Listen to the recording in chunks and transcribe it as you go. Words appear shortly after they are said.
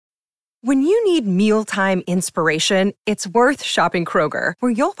When you need mealtime inspiration, it's worth shopping Kroger,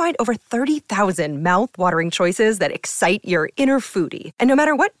 where you'll find over 30,000 mouth-watering choices that excite your inner foodie. And no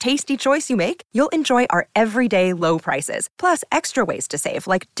matter what tasty choice you make, you'll enjoy our everyday low prices, plus extra ways to save,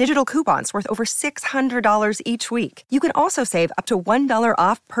 like digital coupons worth over $600 each week. You can also save up to $1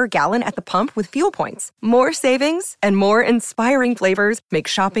 off per gallon at the pump with fuel points. More savings and more inspiring flavors make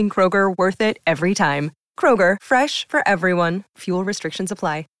shopping Kroger worth it every time. Kroger, fresh for everyone. Fuel restrictions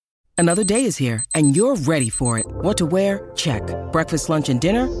apply. Another day is here, and you're ready for it. What to wear? Check. Breakfast, lunch, and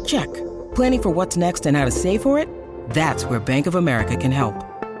dinner? Check. Planning for what's next and how to save for it? That's where Bank of America can help.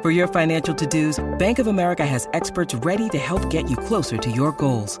 For your financial to-dos, Bank of America has experts ready to help get you closer to your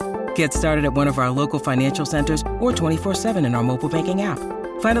goals. Get started at one of our local financial centers or 24/7 in our mobile banking app.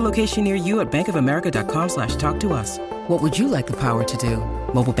 Find a location near you at bankofamerica.com/talktous. What would you like the power to do?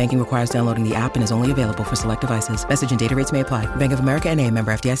 Mobile banking requires downloading the app and is only available for select devices. Message and data rates may apply. Bank of America N.A.,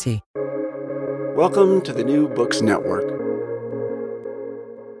 member FDIC. Welcome to the New Books Network.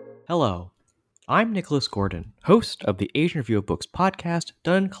 Hello, I'm Nicholas Gordon, host of the Asian Review of Books podcast,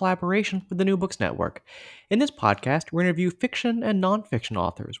 done in collaboration with the New Books Network. In this podcast, we interview fiction and nonfiction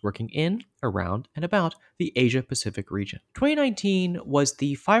authors working in, around, and about the Asia-Pacific region. 2019 was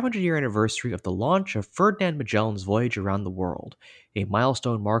the 500-year anniversary of the launch of Ferdinand Magellan's voyage around the world, a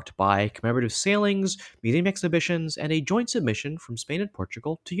milestone marked by commemorative sailings, museum exhibitions, and a joint submission from Spain and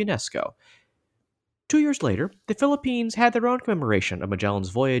Portugal to UNESCO. 2 years later, the Philippines had their own commemoration of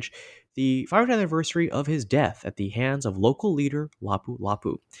Magellan's voyage, the 500th anniversary of his death at the hands of local leader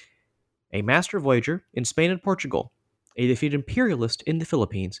Lapu-Lapu, a master voyager in Spain and Portugal, a defeated imperialist in the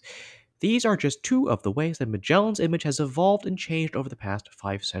Philippines. These are just two of the ways that Magellan's image has evolved and changed over the past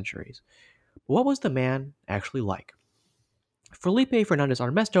 5 centuries. But what was the man actually like? Felipe Fernandez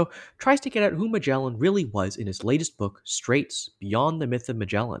Armesto tries to get at who Magellan really was in his latest book, Straits: Beyond the Myth of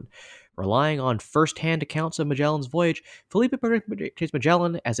Magellan. Relying on first-hand accounts of Magellan's voyage, Felipe portrays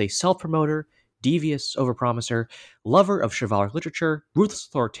Magellan as a self-promoter, devious overpromiser, lover of chivalric literature, ruthless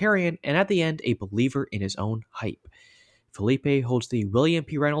authoritarian, and at the end, a believer in his own hype. Felipe holds the William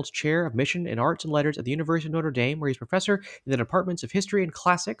P. Reynolds Chair of Mission in Arts and Letters at the University of Notre Dame, where he's professor in the departments of History and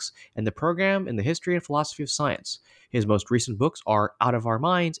Classics and the program in the History and Philosophy of Science. His most recent books are Out of Our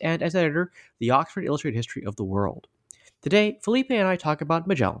Minds and, as editor, The Oxford Illustrated History of the World. Today, Felipe and I talk about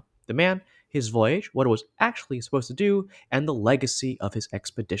Magellan, the man, his voyage, what it was actually supposed to do, and the legacy of his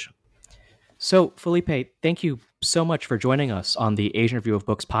expedition. So, Felipe, thank you so much for joining us on the Asian Review of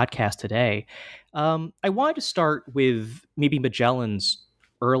Books podcast today. I wanted to start with maybe Magellan's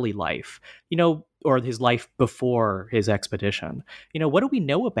early life, or his life before his expedition. What do we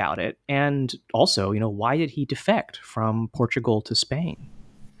know about it? And also, why did he defect from Portugal to Spain?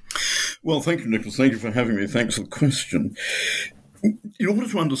 Well, thank you, Nicholas. Thank you for having me. Thanks for the question. In order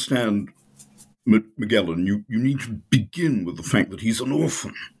to understand Magellan, you need to begin with the fact that he's an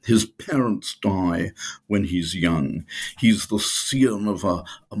orphan. His parents die when he's young. He's the scion of a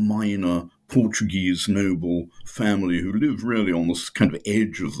minor Portuguese noble family who live really on this kind of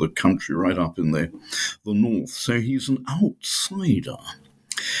edge of the country right up in the north. So he's an outsider.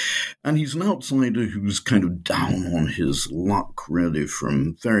 And he's an outsider who's kind of down on his luck, really,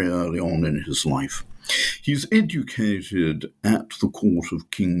 from very early on in his life. He's educated at the court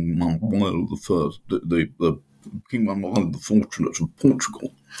of King Manuel I, the King Manuel the Fortunate of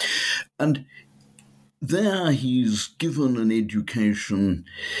Portugal. And there he's given an education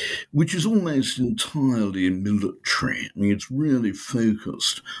which is almost entirely military. I mean, it's really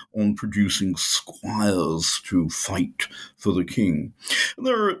focused on producing squires to fight for the king.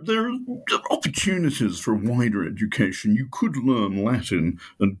 There are opportunities for wider education. You could learn Latin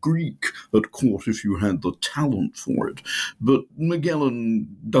and Greek at court if you had the talent for it. But Magellan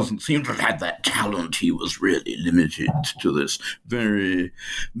doesn't seem to have had that talent. He was really limited to this very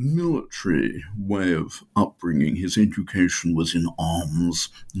military way of upbringing. His education was in arms,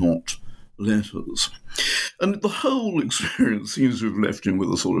 not letters. And the whole experience seems to have left him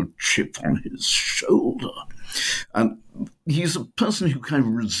with a sort of chip on his shoulder. And he's a person who kind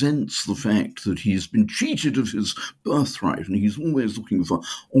of resents the fact that he's been cheated of his birthright, and he's always looking for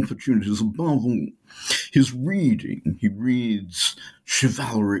opportunities. Above all, his reading, he reads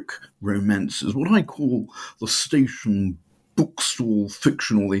chivalric romances, what I call the station bookstall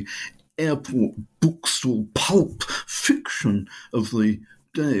fiction, or the airport bookstall pulp fiction of the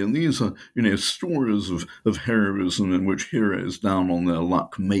day. And these are, stories of heroism in which heroes down on their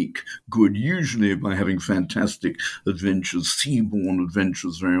luck make good, usually by having fantastic adventures, seaborne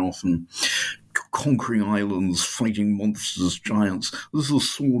adventures very often, conquering islands, fighting monsters, giants. This is the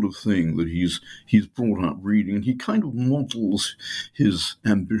sort of thing that he's brought up reading, and he kind of models his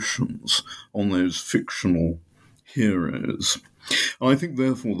ambitions on those fictional heroes. I think,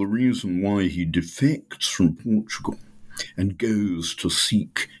 therefore, the reason why he defects from Portugal and goes to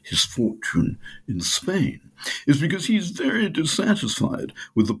seek his fortune in Spain is because he's very dissatisfied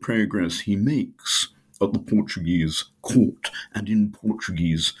with the progress he makes at the Portuguese court and in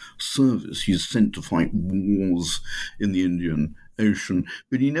Portuguese service. He's sent to fight wars in the Indian Ocean,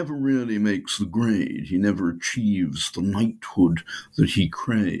 but he never really makes the grade. He never achieves the knighthood that he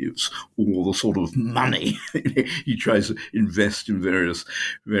craves, or the sort of money. He tries to invest in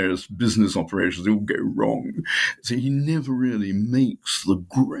various business operations. They all go wrong. So he never really makes the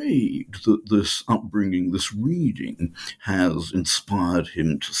grade that this upbringing, this reading, has inspired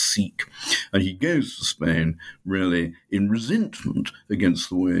him to seek. And he goes to Spain really in resentment against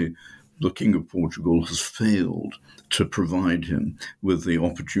the way the King of Portugal has failed to provide him with the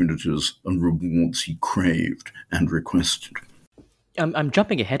opportunities and rewards he craved and requested. I'm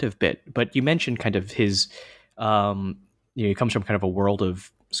jumping ahead a bit, but you mentioned kind of his, he comes from kind of a world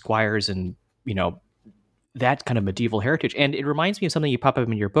of squires and, that kind of medieval heritage. And it reminds me of something you pop up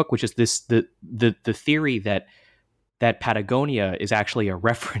in your book, which is the theory that Patagonia is actually a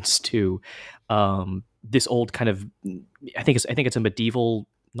reference to this old kind of, I think it's a medieval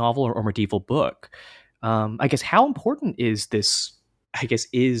novel or medieval book. I guess how important is this?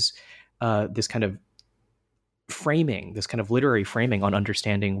 This kind of framing, this kind of literary framing on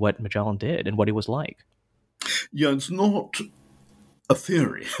understanding what Magellan did and what he was like. Yeah, it's not a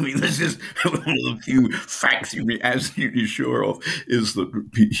theory. I mean, this is one of the few facts you can be absolutely sure of, is that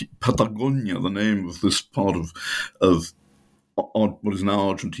Patagonia, the name of this part of what is now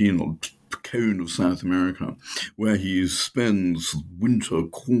Argentina, cone of South America, where he spends winter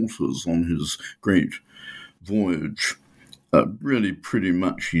quarters on his great voyage. Really, pretty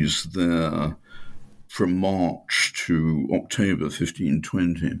much he's there from March to October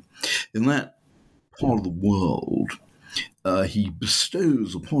 1520. In that part of the world, he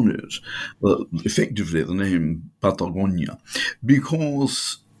bestows upon it effectively the name Patagonia,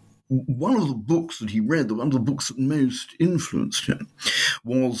 because one of the books that he read, one of the books that most influenced him,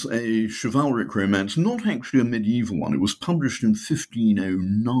 was a chivalric romance, not actually a medieval one. It was published in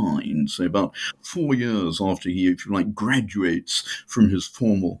 1509, so about 4 years after he, if you like, graduates from his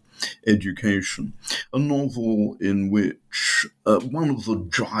formal education. A novel in which one of the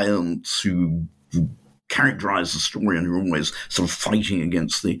giants who characterize the story and who are always sort of fighting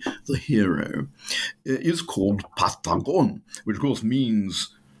against the hero is called Patagon, which of course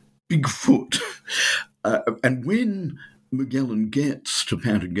means Bigfoot. And when Magellan gets to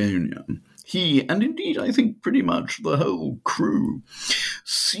Patagonia, he, and indeed I think pretty much the whole crew,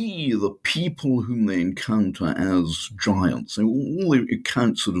 see the people whom they encounter as giants. So all the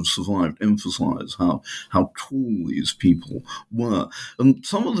accounts that have survived emphasize how tall these people were. And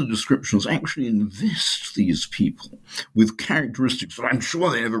some of the descriptions actually invest these people with characteristics that I'm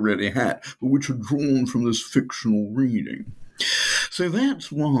sure they never really had, but which are drawn from this fictional reading. So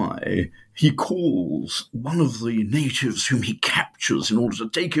that's why he calls one of the natives whom he captures in order to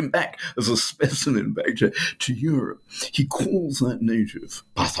take him back as a specimen back to Europe. He calls that native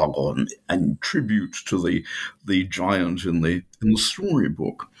Patagon in tribute to the giant in the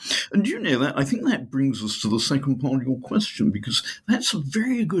storybook. And you know that, I think that brings us to the second part of your question, because that's a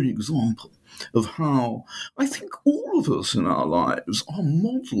very good example of how I think all of us in our lives are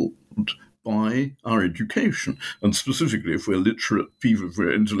modelled by our education, and specifically if we're literate people, if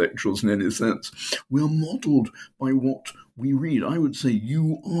we're intellectuals in any sense, we're modelled by what we read. I would say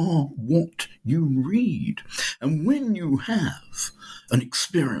you are what you read. And when you have an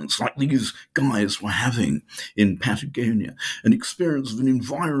experience like these guys were having in Patagonia, an experience of an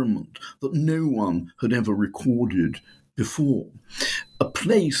environment that no one had ever recorded before, a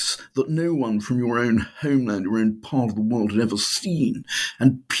place that no one from your own homeland, your own part of the world had ever seen,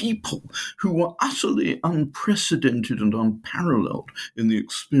 and people who were utterly unprecedented and unparalleled in the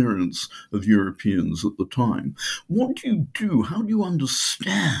experience of Europeans at the time. What do you do? How do you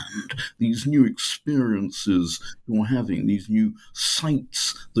understand these new experiences you're having, these new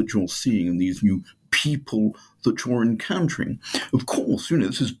sights that you're seeing, and these new people that you're encountering? Of course,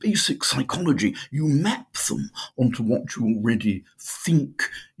 this is basic psychology. You map them onto what you already think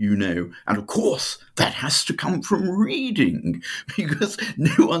you know. And of course, that has to come from reading, because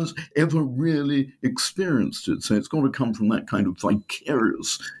no one's ever really experienced it. So it's got to come from that kind of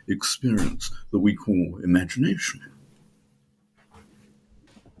vicarious experience that we call imagination.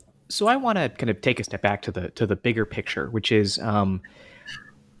 So I want to kind of take a step back to the bigger picture, which is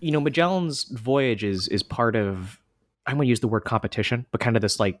Magellan's voyage is part of, I'm going to use the word competition, but kind of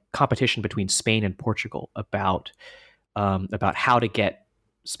this like competition between Spain and Portugal about how to get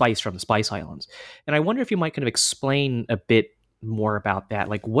spice from the Spice Islands. And I wonder if you might kind of explain a bit more about that.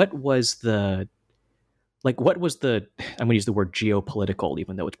 What was the I'm going to use the word geopolitical,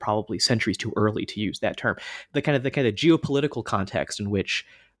 even though it's probably centuries too early to use that term. The kind of geopolitical context in which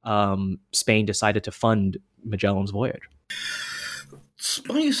Spain decided to fund Magellan's voyage.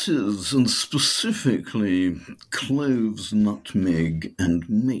 Spices, and specifically cloves, nutmeg, and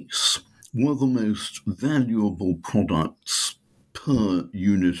mace, were the most valuable products per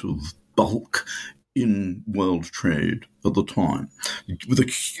unit of bulk in world trade at the time, with a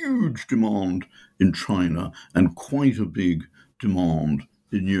huge demand in China and quite a big demand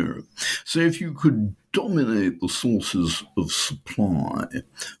in Europe. So if you could dominate the sources of supply,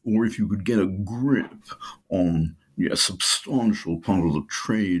 or if you could get a grip on a substantial part of the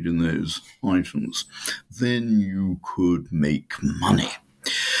trade in those items, then you could make money.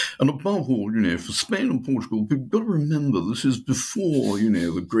 And above all, for Spain and Portugal, we've got to remember this is before,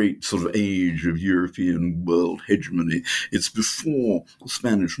 the great sort of age of European world hegemony. It's before the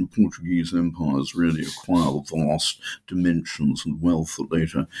Spanish and Portuguese empires really acquire the vast dimensions and wealth that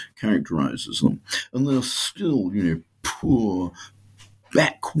later characterizes them. And they're still, poor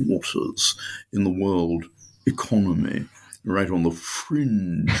backwaters in the world economy, right on the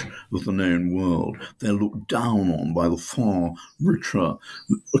fringe of the known world. They're looked down on by the far richer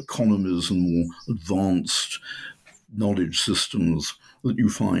economies and more advanced knowledge systems that you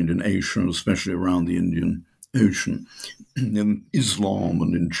find in Asia, especially around the Indian Ocean. In Islam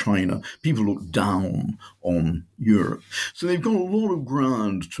and in China, people look down on Europe. So they've got a lot of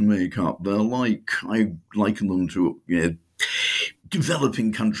ground to make up. They're I liken them to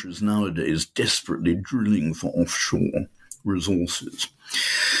developing countries nowadays desperately drilling for offshore resources.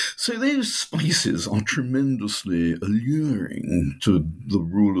 So those spices are tremendously alluring to the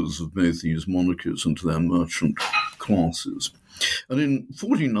rulers of both these monarchies and to their merchant classes. And in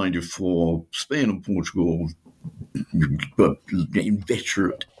 1494, Spain and Portugal,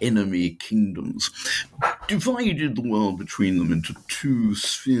 inveterate enemy kingdoms, divided the world between them into two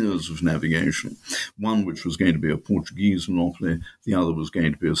spheres of navigation, one which was going to be a Portuguese monopoly, the other was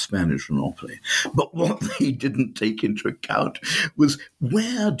going to be a Spanish monopoly. But what they didn't take into account was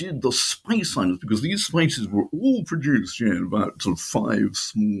where did the spice islands, because these spices were all produced in about sort of 5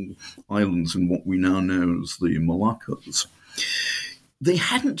 small islands in what we now know as the Moluccas. They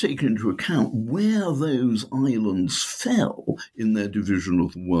hadn't taken into account where those islands fell in their division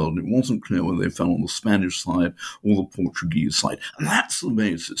of the world. It wasn't clear whether they fell on the Spanish side or the Portuguese side. And that's the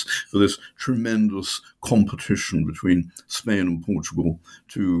basis for this tremendous competition between Spain and Portugal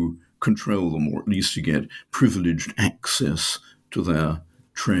to control them, or at least to get privileged access to their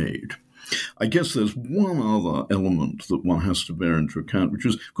trade. I guess there's one other element that one has to bear into account, which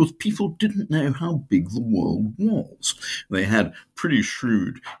is, of course, people didn't know how big the world was. They had pretty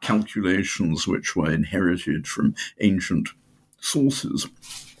shrewd calculations which were inherited from ancient sources,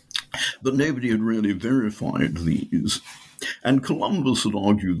 but nobody had really verified these. And Columbus had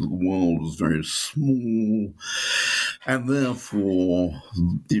argued that the world was very small, and therefore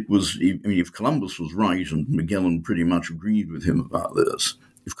it was, if Columbus was right, and Magellan pretty much agreed with him about this,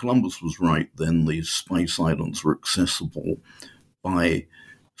 if Columbus was right, then the Spice Islands were accessible by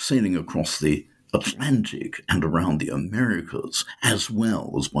sailing across the Atlantic and around the Americas, as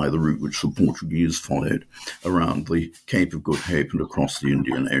well as by the route which the Portuguese followed around the Cape of Good Hope and across the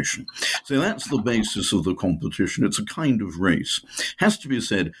Indian Ocean. So that's the basis of the competition. It's a kind of race. Has to be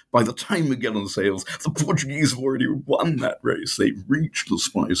said, by the time Magellan sails, the Portuguese have already won that race. They've reached the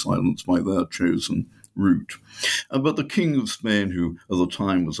Spice Islands by their chosen route. But the King of Spain, who at the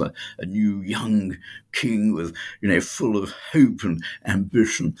time was a new young king with, full of hope and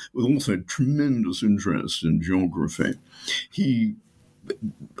ambition, with also tremendous interest in geography, he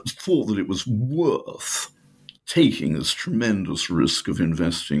thought that it was worth taking this tremendous risk of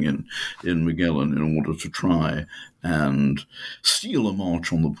investing in Magellan in order to try and steal a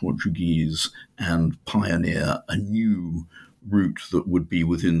march on the Portuguese and pioneer a new route that would be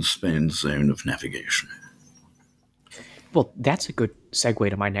within Spain's zone of navigation. Well, that's a good segue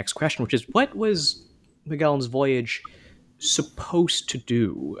to my next question, which is, what was Magellan's voyage supposed to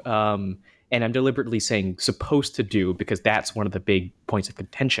do? And I'm deliberately saying supposed to do because that's one of the big points of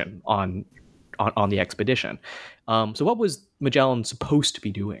contention on the expedition. So what was Magellan supposed to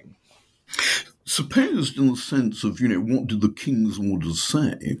be doing? Supposed in the sense of, what did the king's orders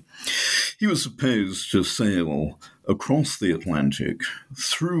say? He was supposed to sail across the Atlantic,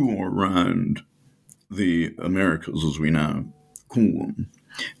 through or around the Americas, as we now call them,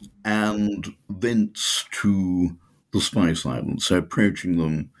 and thence to the Spice Islands, so approaching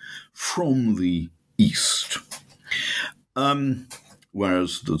them from the east.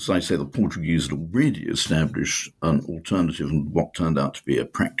 Whereas, as I say, the Portuguese had already established an alternative and what turned out to be a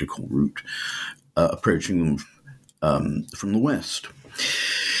practical route, approaching them from the west.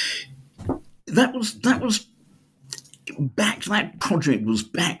 That project was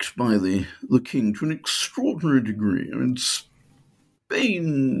backed by the king to an extraordinary degree. I mean,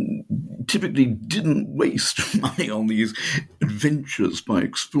 Spain typically didn't waste money on these adventures by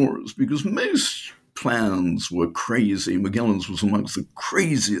explorers because most plans were crazy. Magellan's was amongst the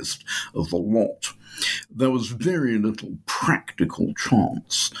craziest of the lot. There was very little practical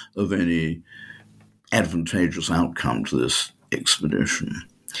chance of any advantageous outcome to this expedition.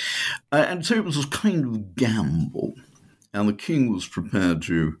 And so it was a kind of gamble. And the king was prepared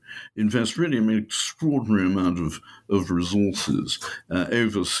to invest really an extraordinary amount of resources,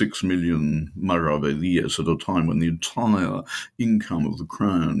 over 6 million maravedíes at a time when the entire income of the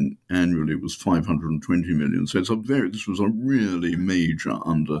crown annually was 520 million. So this was a really major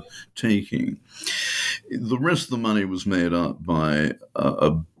undertaking. The rest of the money was made up by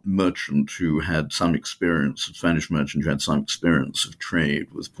a merchant who had some experience, a Spanish merchant who had some experience of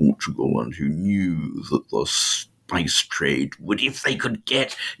trade with Portugal and who knew that the spice trade would, if they could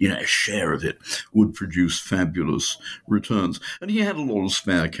get, a share of it, would produce fabulous returns. And he had a lot of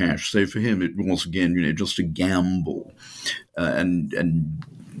spare cash, so for him it was, again, just a gamble. And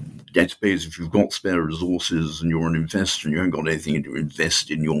I suppose if you've got spare resources and you're an investor and you haven't got anything to invest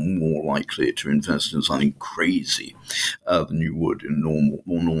in, you're more likely to invest in something crazy than you would in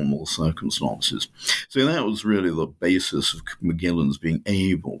more normal circumstances. So that was really the basis of Magellan's being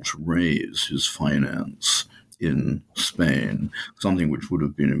able to raise his finance in Spain, something which would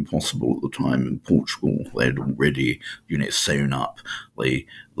have been impossible at the time in Portugal. They had already, sewn up the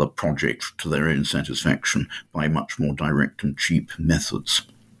project to their own satisfaction by much more direct and cheap methods.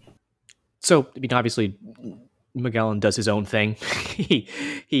 So, obviously, Magellan does his own thing. He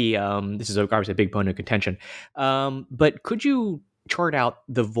this is obviously a big bone of contention. But could you chart out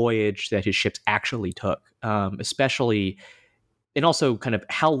the voyage that his ships actually took, especially, and also kind of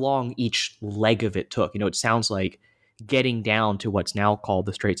how long each leg of it took? It sounds like getting down to what's now called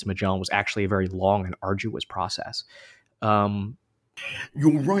the Straits of Magellan was actually a very long and arduous process.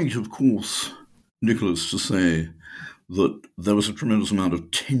 You're right, of course, Nicholas, to say that there was a tremendous amount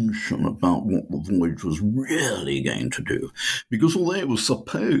of tension about what the voyage was really going to do, because although it was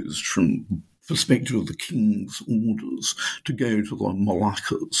supposed from the perspective of the king's orders to go to the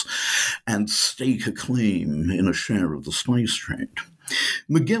Moluccas and stake a claim in a share of the spice trade,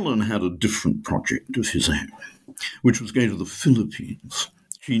 Magellan had a different project of his own, which was going to the Philippines.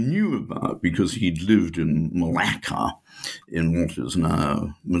 He knew about because he'd lived in Malacca, in what is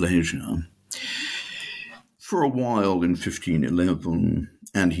now Malaysia, for a while in 1511,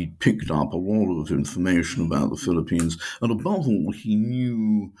 and he picked up a lot of information about the Philippines, and above all, he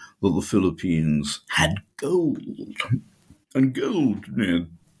knew that the Philippines had gold. And gold, in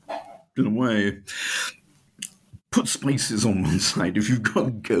a way, put spices on one side. If you've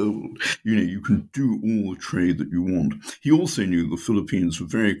got gold, you can do all the trade that you want. He also knew the Philippines were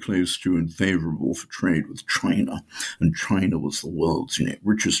very close to and favorable for trade with China, and China was the world's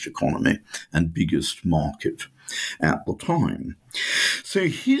richest economy and biggest market at the time. So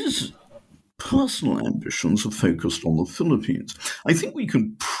his personal ambitions are focused on the Philippines. I think we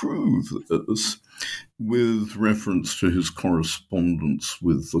can prove this with reference to his correspondence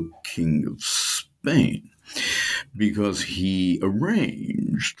with the King of Spain, because he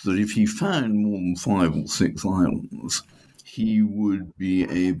arranged that if he found more than 5 or 6 islands, he would be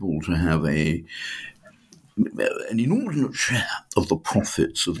able to have an inordinate share of the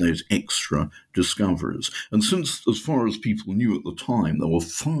profits of those extra discoveries. And since, as far as people knew at the time, there were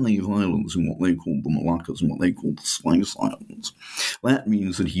 5 islands in what they called the Moluccas and what they called the Spice Islands, that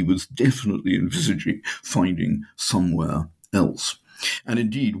means that he was definitely envisaging finding somewhere else. And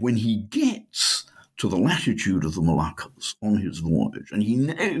indeed, when he gets to the latitude of the Moluccas on his voyage, and he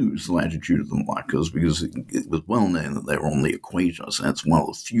knows the latitude of the Moluccas because it was well known that they were on the equator, so that's one of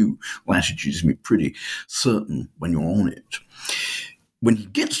the few latitudes you can be pretty certain when you're on it. When he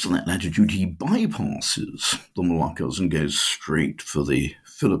gets to that latitude, he bypasses the Moluccas and goes straight for the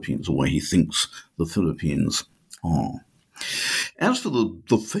Philippines, or where he thinks the Philippines are. As for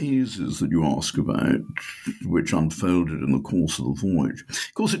the phases that you ask about, which unfolded in the course of the voyage,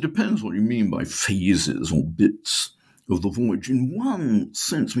 of course, it depends what you mean by phases or bits of the voyage. In one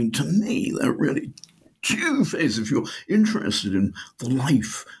sense, to me, they're really two phases, if you're interested in the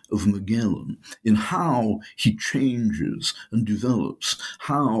life of Magellan, in how he changes and develops,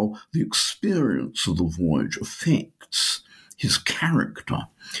 how the experience of the voyage affects his character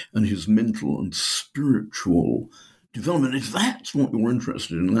and his mental and spiritual development. If that's what you're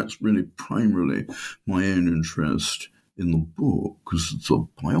interested in, that's really primarily my own interest in the book, because it's a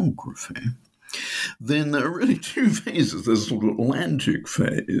biography. Then there are really two phases. There's a sort of Atlantic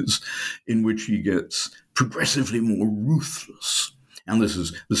phase in which he gets progressively more ruthless. And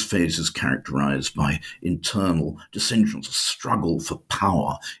this phase is characterized by internal dissensions, a struggle for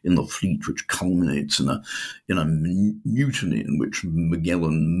power in the fleet, which culminates in a mutiny in which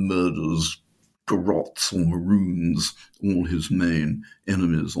Magellan murders, garrots or maroons all his main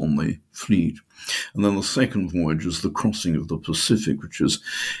enemies on the fleet. And then the second voyage is the crossing of the Pacific, which is,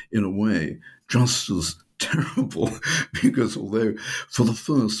 in a way, just as terrible, because although for the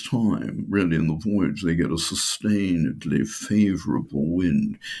first time, really, in the voyage, they get a sustainedly favourable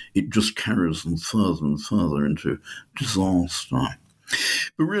wind, it just carries them further and further into disaster.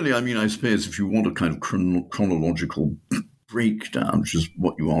 But really, I mean, I suppose if you want a kind of chronological breakdown, which is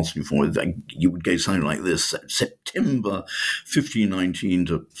what you asked me for, you would go something like this: September 1519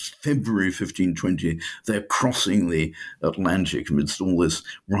 to February 1520, they're crossing the Atlantic amidst all this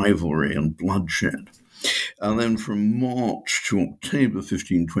rivalry and bloodshed. And then from March to October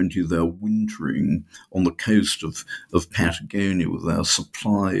 1520, they're wintering on the coast of Patagonia, with their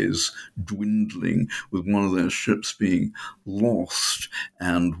supplies dwindling, with one of their ships being lost,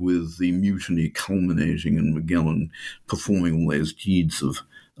 and with the mutiny culminating in Magellan performing all those deeds of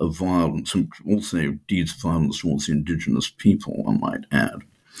violence, and also deeds of violence towards the indigenous people, I might add.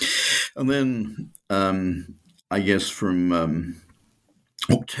 And then, I guess from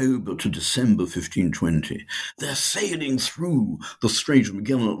October to December 1520, they're sailing through the Strait of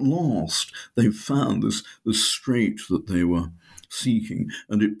Magellan. At last, they've found this strait that they were seeking,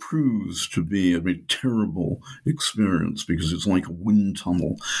 and it proves to be a very terrible experience, because it's like a wind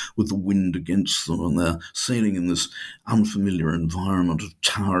tunnel with the wind against them, and they're sailing in this unfamiliar environment of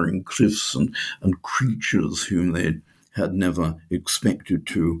towering cliffs and creatures whom they had never expected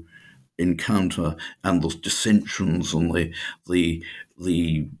to encounter, and the dissensions and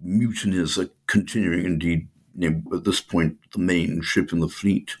the mutinies are continuing. Indeed, at this point, the main ship in the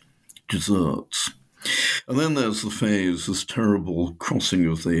fleet deserts. And then there's the phase, this terrible crossing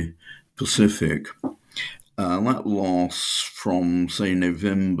of the Pacific. That lasts from, say,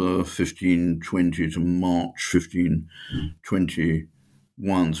 November 1520 to March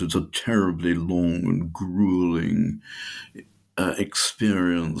 1521. So it's a terribly long and grueling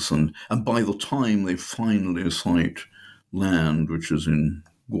experience. And by the time they finally sight land, which is in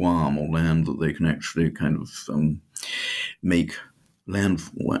Guam, or land that they can actually kind of make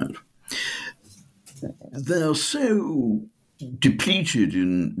landfall at, they're so depleted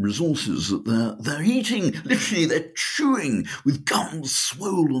in resources that they're eating, literally they're chewing with gums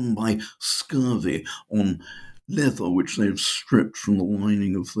swollen by scurvy on leather which they've stripped from the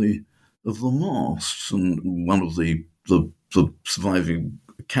lining of the masts. And one of the surviving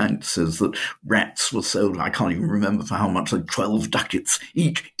account says that rats were sold, I can't even remember for how much, like 12 ducats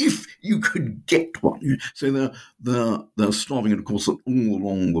each, if you could get one. So they're starving, and of course all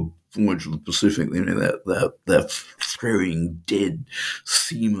along the voyage of the Pacific, they're throwing dead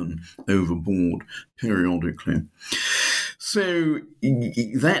seamen overboard periodically. So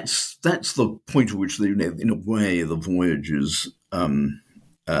that's the point at which in a way the voyage is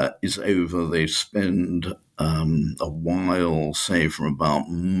over. They spend a while, say from about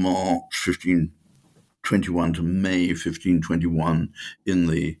March 1521 to May 1521, in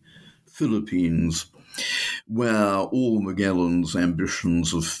the Philippines, where all Magellan's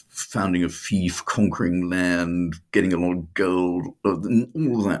ambitions of founding a fief, conquering land, getting a lot of gold,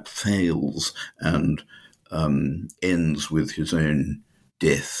 all of that fails and ends with his own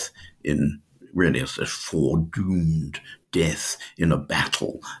death, in really a foredoomed death in a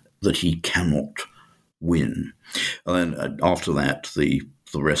battle that he cannot win. And then after that, the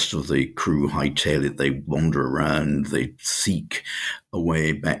rest of the crew hightail it. They wander around. They seek a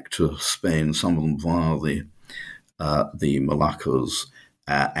way back to Spain, some of them via the Moluccas.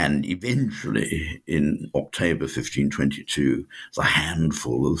 And eventually, in October 1522, the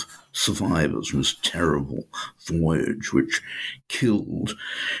handful of survivors from this terrible voyage, which killed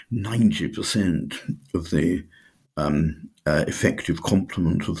 90% of the effective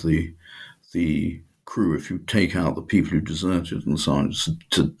complement of the crew. If you take out the people who deserted and so on,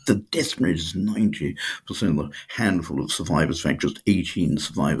 the death rate is 90%. The handful of survivors, in fact, just 18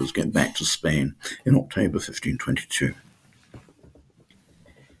 survivors get back to Spain in October 1522.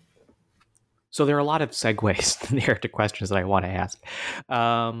 So there are a lot of segues there to questions that I want to ask.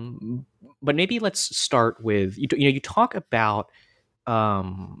 But maybe let's start with, you talk about,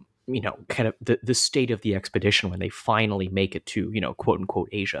 kind of the state of the expedition when they finally make it to, quote unquote,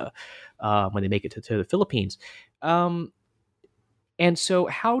 Asia, when they make it to the Philippines. And so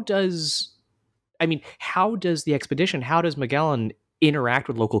how does the expedition, how does Magellan interact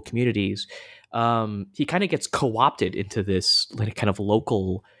with local communities? He kind of gets co-opted into this kind of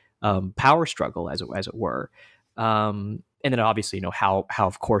local power struggle, as it were. And then obviously, how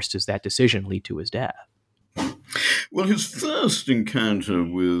of course does that decision lead to his death? Well, his first encounter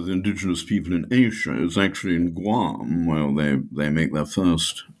with indigenous people in Asia is actually in Guam, where they make their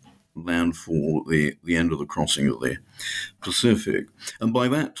first landfall at the end of the crossing of the Pacific. And by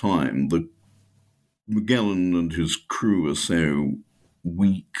that time, Magellan and his crew are so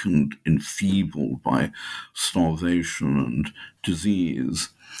weak and enfeebled by starvation and disease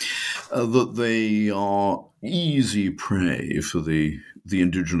that they are easy prey for the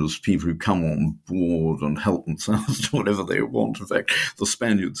indigenous people who come on board and help themselves to whatever they want. In fact, the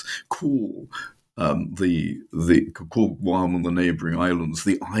Spaniards call call Guam and the neighboring islands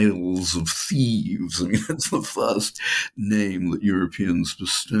the Isles of Thieves. I mean, that's the first name that Europeans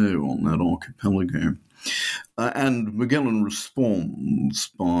bestow on that archipelago. And Magellan responds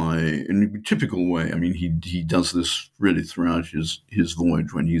in a typical way. I mean, he does this really throughout his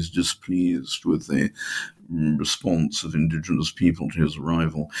voyage when he's displeased with the response of indigenous people to his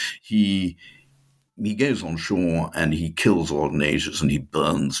arrival. He goes on shore and he kills all natives and he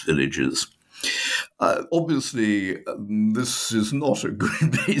burns villages. Obviously, this is not a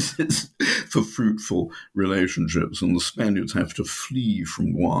good basis for fruitful relationships, and the Spaniards have to flee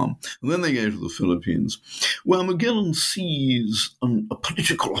from Guam. And then they go to the Philippines, where Magellan sees a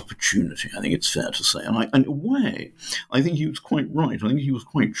political opportunity, I think it's fair to say. And in a way, I think he was quite right. I think he was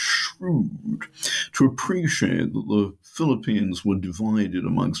quite shrewd to appreciate that the Philippines were divided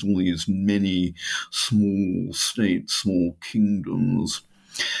amongst all these many small states, small kingdoms.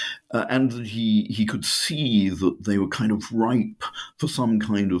 And that he could see that they were kind of ripe for some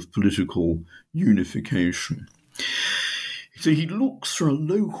kind of political unification. So he looks for a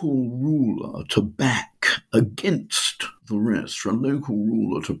local ruler to back against the rest, for a local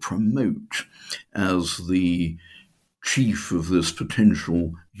ruler to promote as the chief of this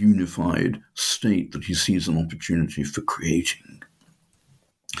potential unified state that he sees an opportunity for creating.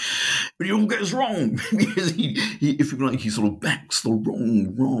 But it all goes wrong because if you like, he sort of backs the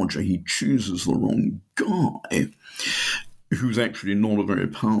wrong Raja. He chooses the wrong guy who's actually not a very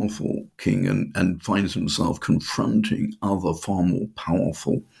powerful king and finds himself confronting other far more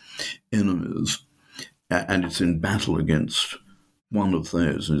powerful enemies. And it's in battle against one of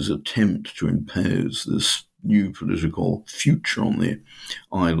those, his attempt to impose this new political future on the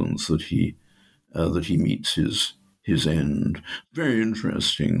islands that he meets his end. Very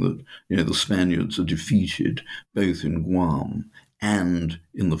interesting that the Spaniards are defeated both in Guam and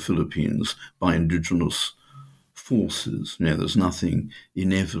in the Philippines by indigenous forces. There's nothing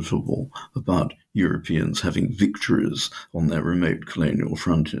inevitable about Europeans having victories on their remote colonial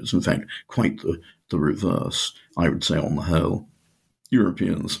frontiers. In fact, quite the reverse. I would say on the whole,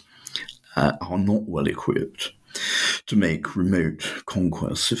 Europeans are not well equipped to make remote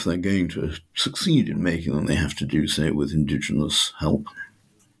conquests. If they're going to succeed in making them, they have to do so with indigenous help.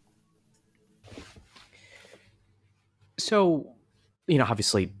 So,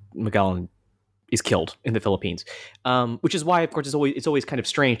 obviously Magellan is killed in the Philippines, which is why, of course, it's always kind of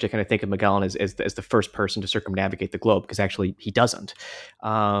strange to kind of think of Magellan as the first person to circumnavigate the globe, because actually he doesn't.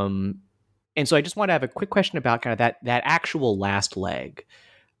 And so I just want to have a quick question about kind of that actual last leg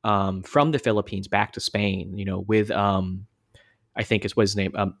from the Philippines back to Spain, with, I think is what his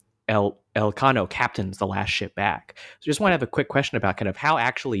name, Elcano captains the last ship back. So just want to have a quick question about kind of how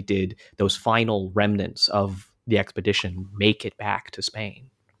actually did those final remnants of the expedition make it back to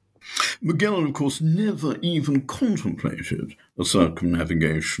Spain? Magellan, of course, never even contemplated a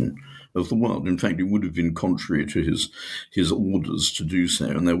circumnavigation of the world. In fact, it would have been contrary to his orders to do so,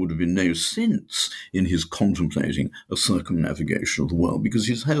 and there would have been no sense in his contemplating a circumnavigation of the world, because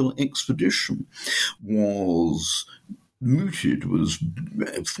his whole expedition was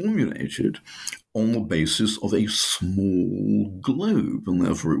formulated on the basis of a small globe, and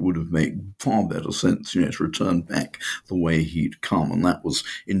therefore it would have made far better sense, to return back the way he'd come. And that was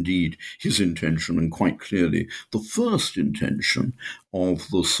indeed his intention, and quite clearly the first intention of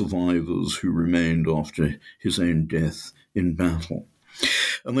the survivors who remained after his own death in battle.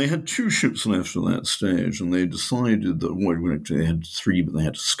 And they had 2 ships left at that stage, and they decided that, well, actually they had 3, but they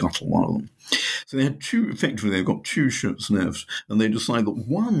had to scuttle one of them. So they had 2, effectively they've got 2 ships left, and they decide that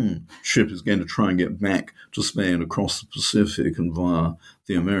one ship is going to try and get back to Spain across the Pacific and via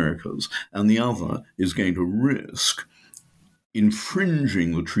the Americas, and the other is going to risk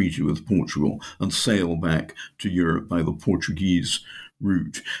infringing the treaty with Portugal and sail back to Europe by the Portuguese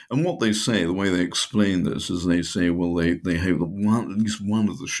route. And what they say, the way they explain this, is they say, well, they hope that at least one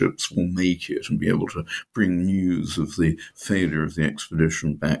of the ships will make it and be able to bring news of the failure of the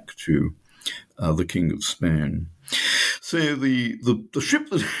expedition back to the King of Spain. So the ship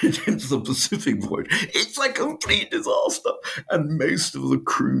that attempts the Pacific voyage, it's a complete disaster, and most of the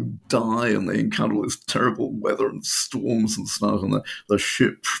crew die, and they encounter all this terrible weather and storms and stuff, and the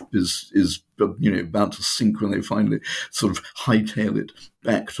ship is about to sink when they finally sort of hightail it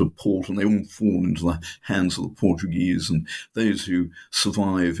back to port, and they all fall into the hands of the Portuguese. And those who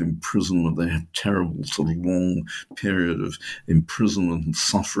survive imprisonment, they have terrible sort of long period of imprisonment and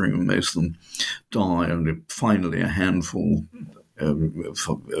suffering, and most of them die, and finally a handful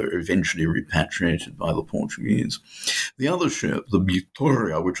eventually repatriated by the Portuguese. The other ship, the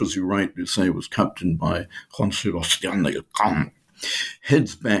Vitória, which, as you rightly say, was captained by Juan Sebastián Elcano,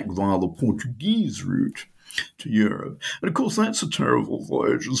 heads back via the Portuguese route to Europe. And of course, that's a terrible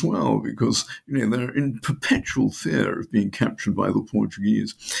voyage as well, because they're in perpetual fear of being captured by the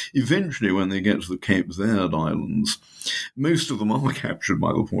Portuguese. Eventually, when they get to the Cape Verde Islands, most of them are captured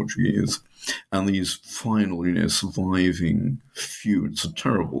by the Portuguese. And these final, surviving few, it's a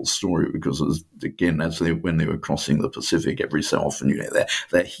terrible story because, when they were crossing the Pacific, every so often,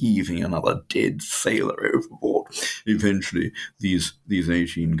 they're heaving another dead sailor overboard. Eventually, these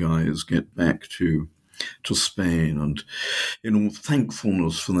 18 guys get back to Spain, and in all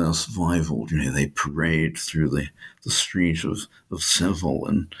thankfulness for their survival, they parade through the street of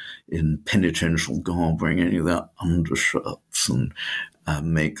Seville in penitential garb, wearing only their undershirts, and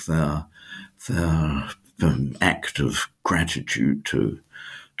make their act of gratitude to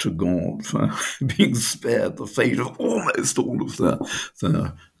God for being spared the fate of almost all of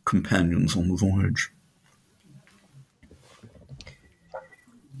their companions on the voyage.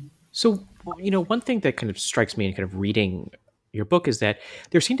 So, one thing that kind of strikes me in kind of reading your book is that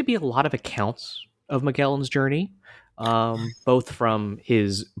there seem to be a lot of accounts of Magellan's journey, both from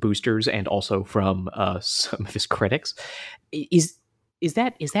his boosters and also from some of his critics. Is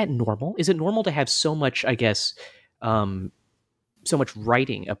that normal? Is it normal to have so much, I guess, so much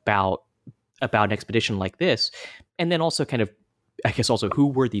writing about an expedition like this? And then also kind of, I guess also, who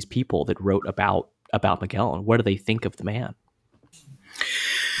were these people that wrote about Magellan? What do they think of the man?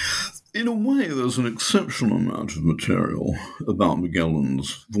 In a way, there's an exceptional amount of material about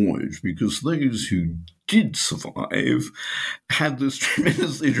Magellan's voyage, because those who did survive had this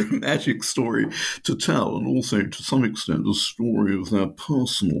tremendously dramatic story to tell, and also, to some extent, a story of their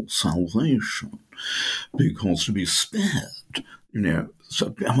personal salvation. Because to be spared,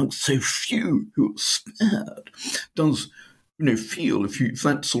 amongst so few who are spared, does feel, if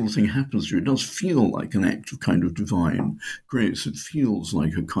that sort of thing happens to you, it does feel like an act of kind of divine grace. It feels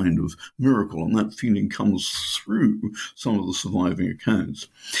like a kind of miracle, and that feeling comes through some of the surviving accounts.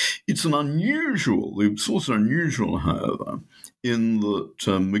 The source is unusual, however, in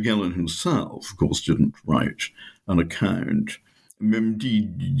that Magellan himself, of course, didn't write an account.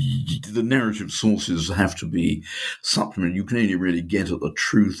 Indeed, the narrative sources have to be supplemented. You can only really get at the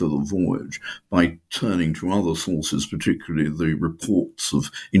truth of the voyage by turning to other sources, particularly the reports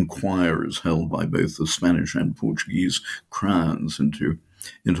of inquiries held by both the Spanish and Portuguese crowns into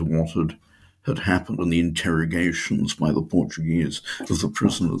what had happened, and the interrogations by the Portuguese of the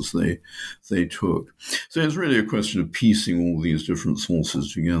prisoners they took. So it's really a question of piecing all these different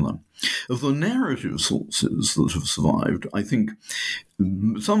sources together. Of the narrative sources that have survived, I think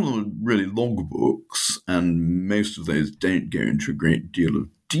some of them are really logbooks, and most of those don't go into a great deal of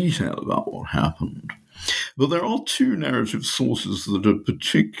detail about what happened. But there are 2 narrative sources that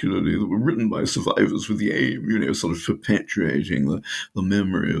were written by survivors with the aim, sort of perpetuating the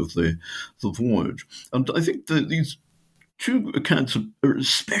memory of the voyage. And I think that these 2 accounts are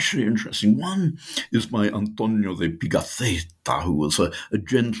especially interesting. One is by Antonio de Pigafetta, who was a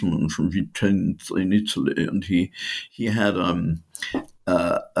gentleman from Vicenza in Italy, and he had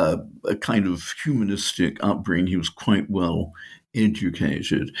a kind of humanistic upbringing. He was quite well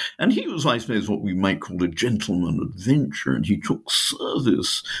educated, and he was, I suppose, what we might call a gentleman adventurer, and he took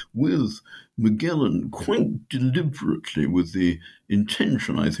service with Magellan quite deliberately, with the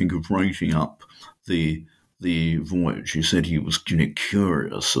intention, I think, of writing up the the voyage. He said he was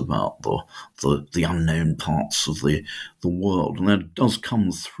curious about the unknown parts of the world, and that does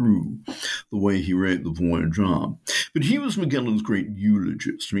come through the way he wrote the voyage up. But he was Magellan's great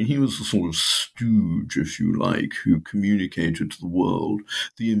eulogist. I mean, he was the sort of stooge, if you like, who communicated to the world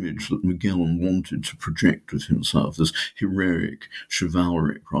the image that Magellan wanted to project of himself, this heroic,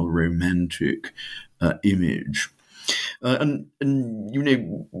 chivalric, rather romantic image. And you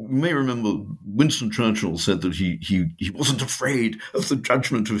may remember Winston Churchill said that he wasn't afraid of the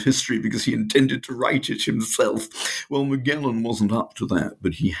judgment of history because he intended to write it himself. Well, Magellan wasn't up to that,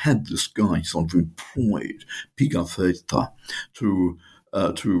 but he had this guy sort of employed, Pigafetta, to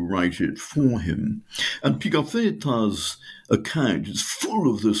write it for him. And Pigafetta's account is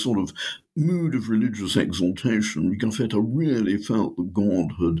full of this sort of mood of religious exaltation. Pigafetta really felt that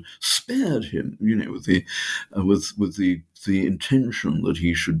God had spared him, with the intention that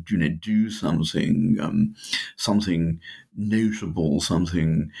he should, do something notable,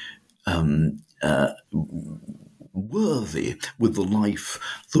 something worthy with the life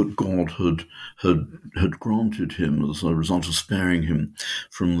that God had granted him as a result of sparing him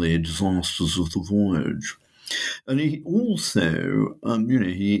from the disasters of the voyage. And he also,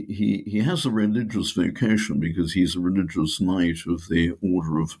 he has a religious vocation because he's a religious knight of the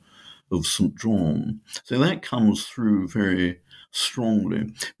Order of St. John. So that comes through very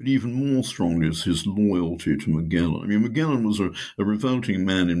strongly. But even more strongly is his loyalty to Magellan. I mean, Magellan was a revolting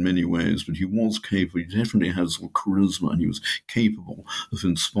man in many ways, but he was capable. He definitely had some charisma, and he was capable of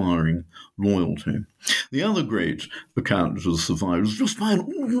inspiring loyalty. The other great account that has survived was just by an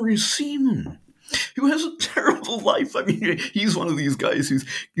ordinary seaman who has a terrible life. I mean, he's one of these guys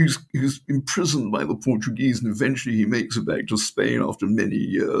who's imprisoned by the Portuguese, and eventually he makes it back to Spain after many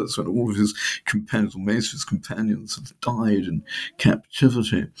years when all of his companions, or most of his companions, have died in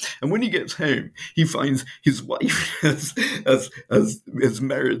captivity. And when he gets home, he finds his wife has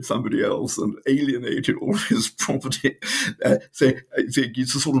married somebody else and alienated all of his property. So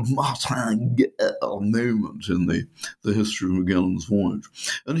it's a sort of Martin Guerre moment in the history of Magellan's voyage.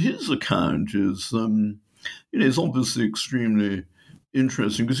 And his account is it's obviously extremely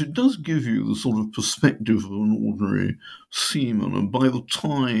interesting because it does give you the sort of perspective of an ordinary seaman. And by the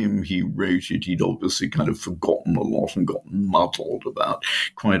time he wrote it, he'd obviously kind of forgotten a lot and gotten muddled about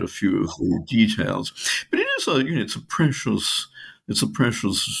quite a few of the details. But it is it's a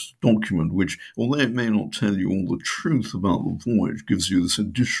precious document which, although it may not tell you all the truth about the voyage, gives you this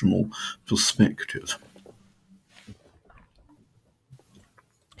additional perspective.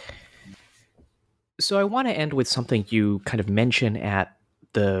 So I want to end with something you kind of mention at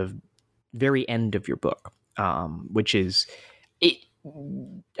the very end of your book, which is,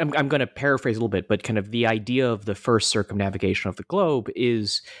 I'm going to paraphrase a little bit, but kind of the idea of the first circumnavigation of the globe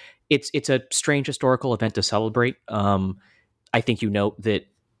is, it's a strange historical event to celebrate. I think you note that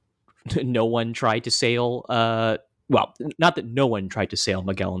no one tried to sail, well, not that no one tried to sail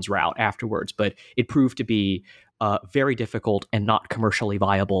Magellan's route afterwards, but it proved to be very difficult and not commercially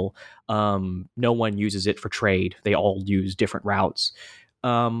viable. No one uses it for trade. They all use different routes.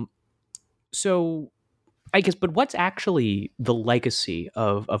 So I guess, but what's actually the legacy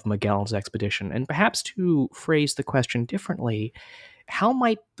of Magellan's expedition? And perhaps to phrase the question differently, how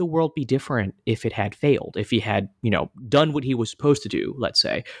might the world be different if it had failed, if he had, done what he was supposed to do, let's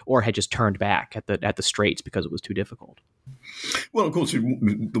say, or had just turned back at the straits because it was too difficult? Well, of course,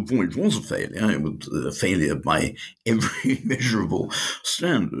 the voyage was a failure. It was a failure by every measurable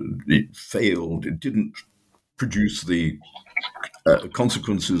standard. It failed. It didn't produce the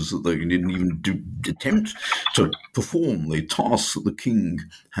consequences that they didn't even attempt to perform the tasks that the king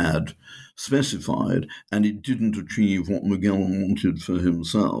had specified, and it didn't achieve what Magellan wanted for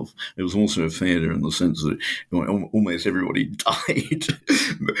himself. It was also a failure in the sense that almost everybody died.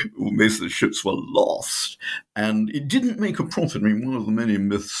 Most of the ships were lost, and it didn't make a profit. I mean, one of the many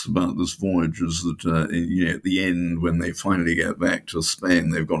myths about this voyage is that at the end, when they finally get back to Spain,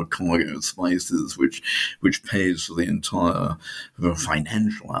 they've got a cargo of spices which pays for the entire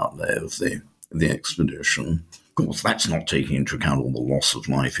financial outlay of the expedition. Of course, that's not taking into account all the loss of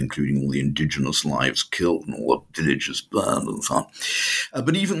life, including all the indigenous lives killed and all the villages burned and so on.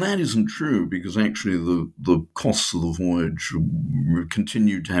 But even that isn't true, because actually the costs of the voyage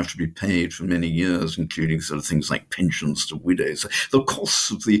continued to have to be paid for many years, including sort of things like pensions to widows. The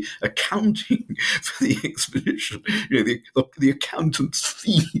costs of the accounting for the expedition, the accountant's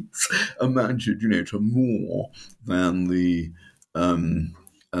fees amounted, to more than the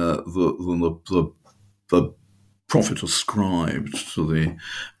profit ascribed to the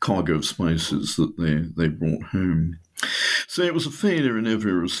cargo of spices that they brought home. So it was a failure in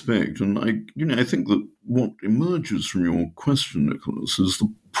every respect, and I think that what emerges from your question, Nicholas, is the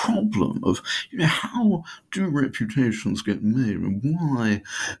problem of how do reputations get made, and why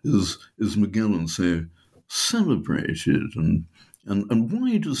is Magellan so celebrated, and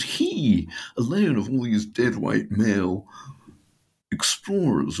why does he alone of all these dead white male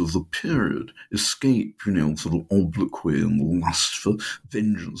explorers of the period escape, sort of obloquy and the lust for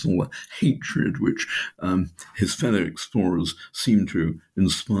vengeance, all the hatred which his fellow explorers seem to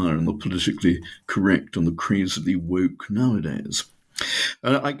inspire in the politically correct and the crazily woke nowadays?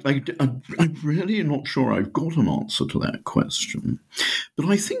 I'm really not sure I've got an answer to that question, but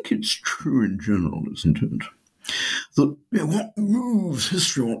I think it's true in general, isn't it? That what moves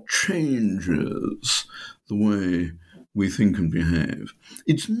history, what changes the way we think and behave,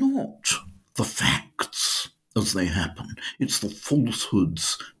 it's not the facts as they happen, it's the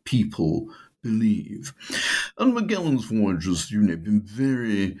falsehoods people believe. And Magellan's voyage has been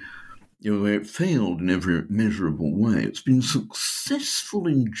very, it failed in every measurable way. It's been successful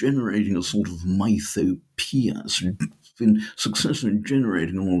in generating a sort of mythopoeia. It's been successful in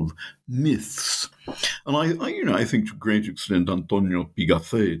generating a lot of myths. And I think to a great extent Antonio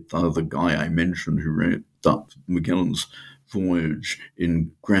Pigafetta, the guy I mentioned who wrote up Magellan's voyage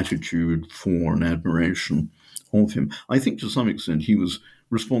in gratitude for and admiration of him, I think to some extent he was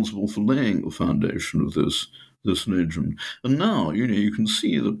responsible for laying the foundation of this legend. And now, you can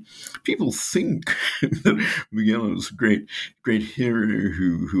see that people think that Magellan is a great hero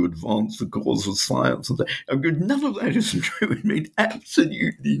who advanced the cause of science. And none of that is true. It made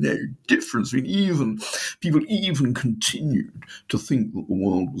absolutely no difference. People even continued to think that the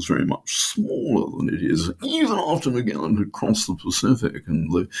world was very much smaller than it is, even after Magellan had crossed the Pacific,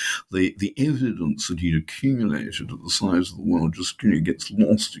 and the evidence that he'd accumulated of the size of the world just gets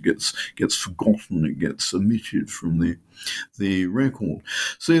lost, it gets forgotten, it gets omitted from the record.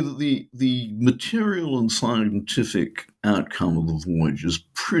 So that the material and scientific outcome of the voyage is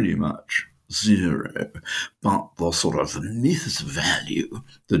pretty much zero, but the sort of myth value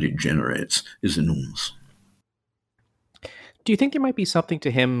that it generates is enormous. Do you think there might be something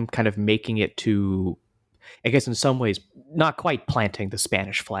to him kind of making it to, I guess in some ways, not quite planting the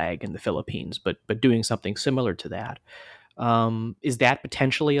Spanish flag in the Philippines, but doing something similar to that? Is that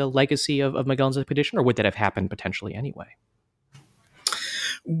potentially a legacy of Magellan's expedition, or would that have happened potentially anyway?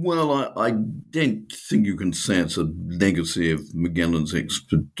 Well, I don't think you can say it's a legacy of Magellan's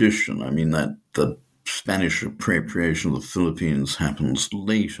expedition. I mean, that the Spanish appropriation of the Philippines happens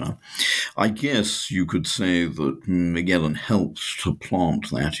later. I guess you could say that Magellan helped to plant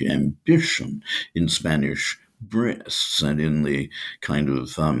that ambition in Spanish breasts and in the kind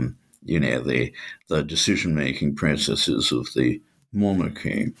of the decision-making processes of the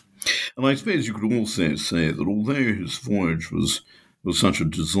monarchy. And I suppose you could also say that although his voyage was such a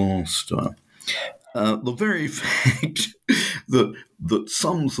disaster, the very fact that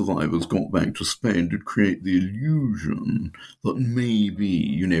some survivors got back to Spain did create the illusion that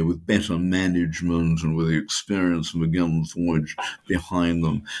maybe, with better management and with the experience of Magellan's voyage behind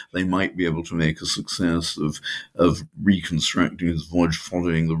them, they might be able to make a success of reconstructing his voyage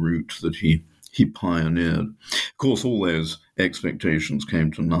following the route that he pioneered. Of course, all those expectations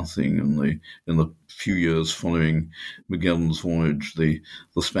came to nothing in the few years following Magellan's voyage. The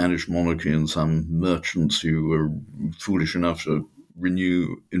Spanish monarchy and some merchants who were foolish enough to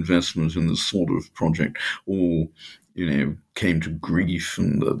renew investment in this sort of project all came to grief,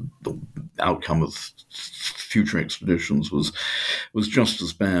 and the outcome of future expeditions was just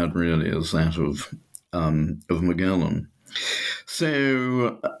as bad, really, as that of Magellan.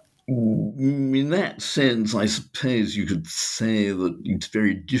 So, in that sense, I suppose you could say that it's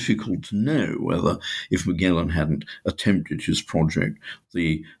very difficult to know whether, if Magellan hadn't attempted his project,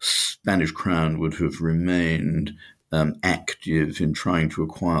 the Spanish crown would have remained active in trying to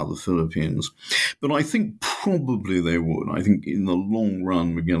acquire the Philippines. But I think probably they would. I think in the long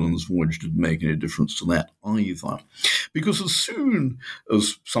run, Magellan's voyage didn't make any difference to that either. Because as soon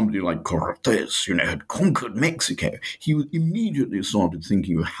as somebody like Cortés, had conquered Mexico, he immediately started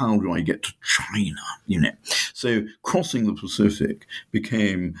thinking of how do I get to China, So crossing the Pacific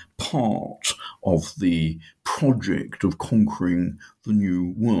became part of the project of conquering the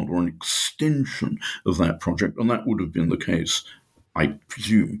New World, or an extension of that project, and that would have been the case, I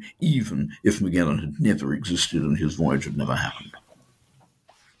presume, even if Magellan had never existed and his voyage had never happened.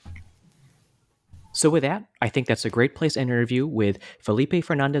 So with that, I think that's a great place to end an interview with Felipe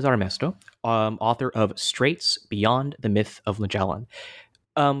Fernandez Armesto, author of Straits Beyond the Myth of Magellan.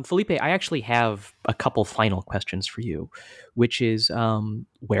 Felipe, I actually have a couple final questions for you, which is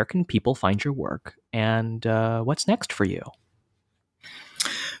where can people find your work, and what's next for you?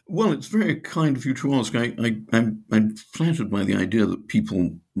 Well, it's very kind of you to ask. I'm flattered by the idea that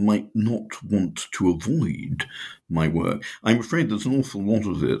people might not want to avoid my work. I'm afraid there's an awful lot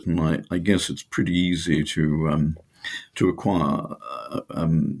of it, and I guess it's pretty easy to acquire.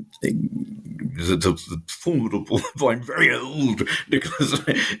 It's a formidable. I'm very old because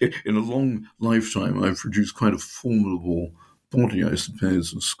in a long lifetime I've produced quite a formidable body, I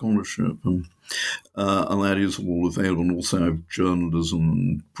suppose, of scholarship, and that is all available. And also, I have journalism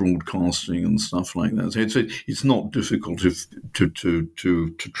and broadcasting and stuff like that. So it's not difficult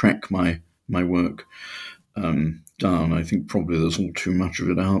to track my work down. I think probably there's all too much of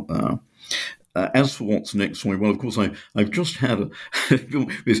it out there. As for what's next for me, well, of course, I've just had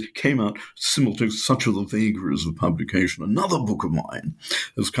it came out simultaneously, Such Are the Vagaries of Publication. Another book of mine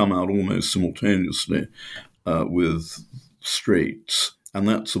has come out almost simultaneously with Straits, and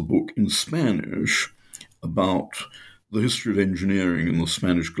that's a book in Spanish about the history of engineering in the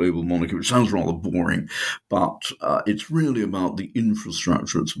Spanish global monarchy, which sounds rather boring, but it's really about the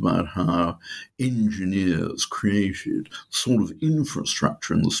infrastructure. It's about how engineers created sort of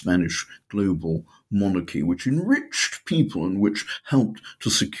infrastructure in the Spanish global monarchy, which enriched people and which helped to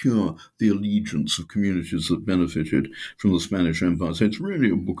secure the allegiance of communities that benefited from the Spanish Empire. So it's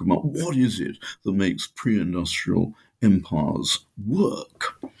really a book about what is it that makes pre-industrial empires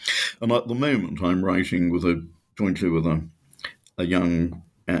work. And at the moment, I'm writing jointly with a young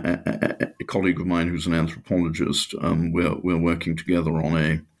colleague of mine who's an anthropologist. We're working together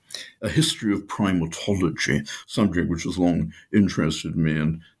on a history of primatology, subject which has long interested me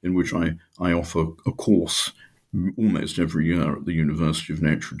and in which I offer a course almost every year at the University of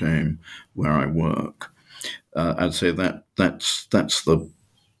Notre Dame, where I work. I'd say that's the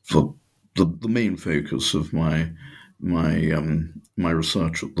main focus of my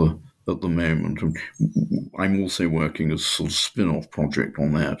research at the moment. And I'm also working as a sort of spin-off project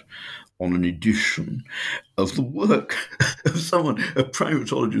on that, on an edition of the work of a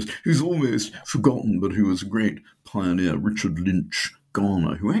primatologist who's almost forgotten, but who was a great pioneer, Richard Lynch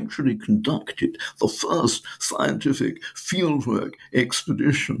Garner, who actually conducted the first scientific fieldwork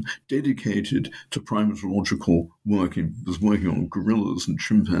expedition dedicated to primatological work. He was working on gorillas and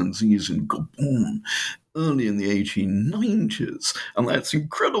chimpanzees in Gabon early in the 1890s. And that's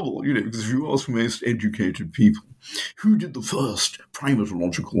incredible, because if you ask most educated people, who did the first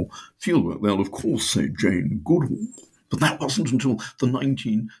primatological fieldwork, they'll of course say Jane Goodall. But that wasn't until the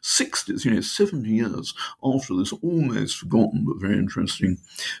 1960s, 70 years after this almost forgotten but very interesting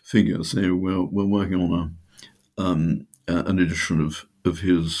figure. So we're working on an edition of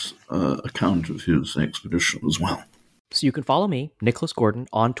his account of his expedition as well. So you can follow me, Nicholas Gordon,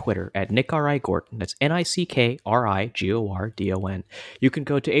 on Twitter at NickRIGordon. That's NickRIGordon. You can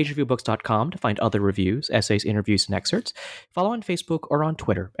go to AsianReviewBooks.com to find other reviews, essays, interviews, and excerpts. Follow on Facebook or on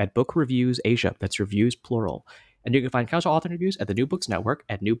Twitter at Book Reviews Asia. That's reviews plural. And you can find counter-author interviews at the New Books Network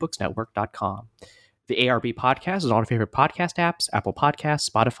at newbooksnetwork.com. The ARB podcast is on our favorite podcast apps, Apple Podcasts,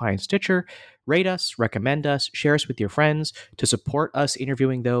 Spotify, and Stitcher. Rate us, recommend us, share us with your friends to support us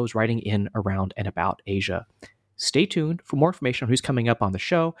interviewing those writing in, around, and about Asia. Stay tuned for more information on who's coming up on the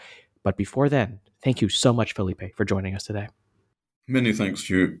show. But before then, thank you so much, Felipe, for joining us today. Many thanks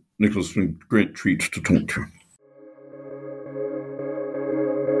to you, Nicholas. It's been a great treat to talk to you.